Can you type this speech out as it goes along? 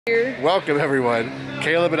Welcome everyone.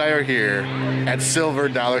 Caleb and I are here at Silver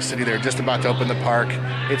Dollar City. They're just about to open the park.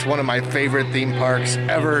 It's one of my favorite theme parks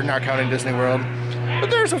ever, not counting Disney World. But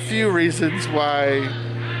there's a few reasons why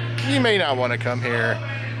you may not want to come here.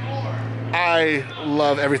 I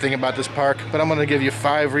love everything about this park, but I'm going to give you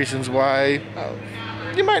 5 reasons why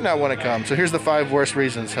you might not want to come. So here's the 5 worst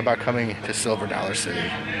reasons about coming to Silver Dollar City.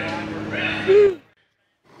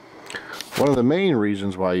 One of the main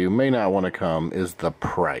reasons why you may not want to come is the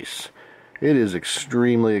price. It is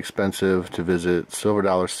extremely expensive to visit Silver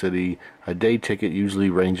Dollar City. A day ticket usually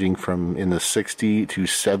ranging from in the $60 to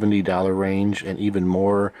 $70 range, and even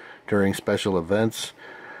more during special events.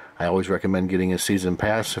 I always recommend getting a season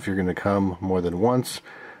pass if you're going to come more than once,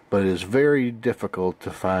 but it is very difficult to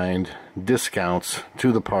find discounts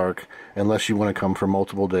to the park unless you want to come for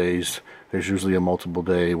multiple days. There's usually a multiple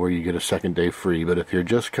day where you get a second day free, but if you're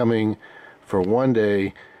just coming for one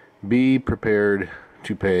day, be prepared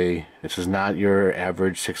to pay. This is not your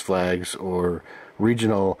average Six Flags or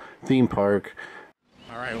regional theme park.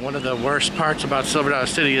 Alright, one of the worst parts about Silver Dollar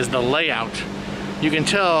City is the layout. You can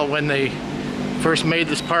tell when they first made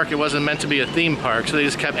this park it wasn't meant to be a theme park, so they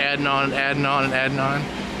just kept adding on and adding on and adding on.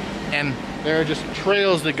 And there are just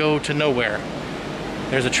trails that go to nowhere.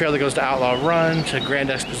 There's a trail that goes to Outlaw Run, to Grand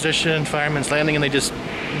Exposition, Fireman's Landing, and they just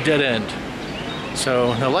dead end.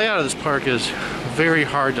 So the layout of this park is very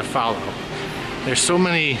hard to follow. There's so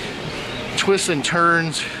many twists and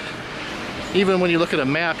turns. Even when you look at a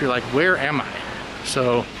map, you're like, where am I?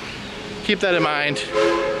 So keep that in mind.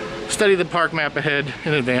 Study the park map ahead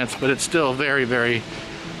in advance, but it's still very, very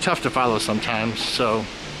tough to follow sometimes. So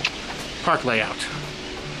park layout.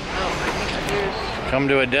 Come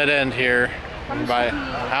to a dead end here by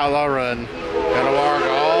Outlaw Run. Gotta walk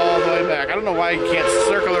all the way back. I don't know why you can't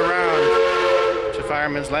circle around to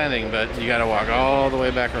Fireman's Landing, but you gotta walk all the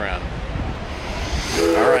way back around.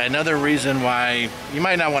 Alright, another reason why you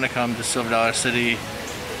might not want to come to Silver Dollar City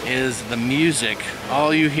is the music.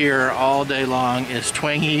 All you hear all day long is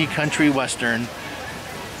twangy country western.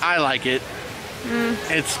 I like it.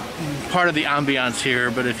 It's part of the ambiance here,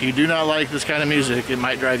 but if you do not like this kind of music, it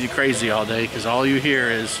might drive you crazy all day, because all you hear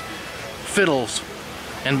is fiddles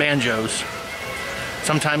and banjos.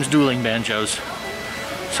 Sometimes dueling banjos.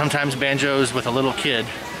 Sometimes banjos with a little kid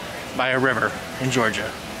by a river in Georgia.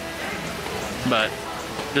 But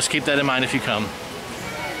just keep that in mind if you come.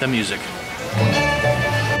 The music.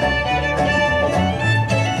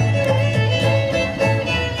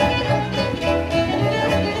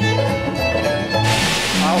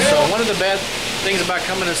 Also, one of the bad things about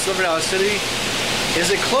coming to Silver Dollar City is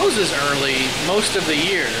it closes early most of the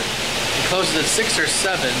year. It closes at 6 or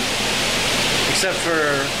 7, except for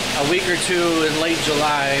a week or two in late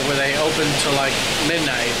July where they open till like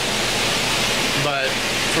midnight. But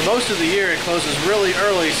for most of the year it closes really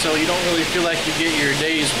early, so you don't really feel like you get your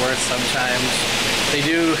day's worth sometimes. They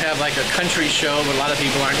do have like a country show, but a lot of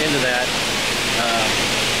people aren't into that.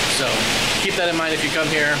 So keep that in mind if you come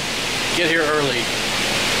here. Get here early.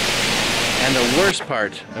 And the worst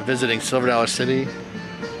part of visiting Silver Dollar City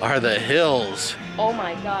are the hills. Oh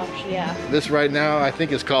my gosh, yeah. This right now I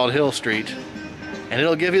think is called Hill Street. And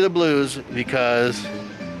it'll give you the blues because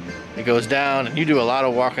it goes down and you do a lot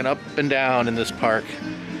of walking up and down in this park.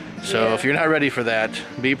 So if you're not ready for that,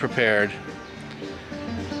 be prepared.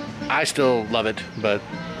 I still love it, but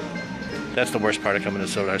that's the worst part of coming to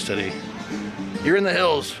Silver Dollar City. You're in the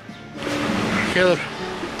hills. Caleb,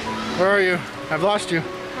 where are you? I've lost you.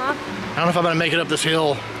 Huh? I don't know if I'm gonna make it up this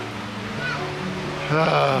hill.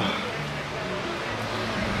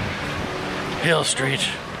 Hill Street.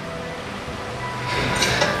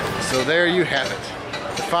 So there you have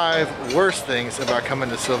it. The 5 worst things about coming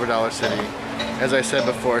to Silver Dollar City. As I said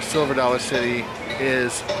before, Silver Dollar City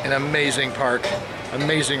is an amazing park,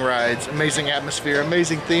 amazing rides, amazing atmosphere,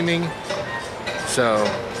 amazing theming. So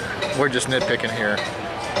we're just nitpicking here.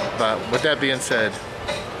 But with that being said,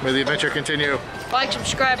 may the adventure continue. Like,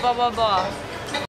 subscribe, blah, blah, blah.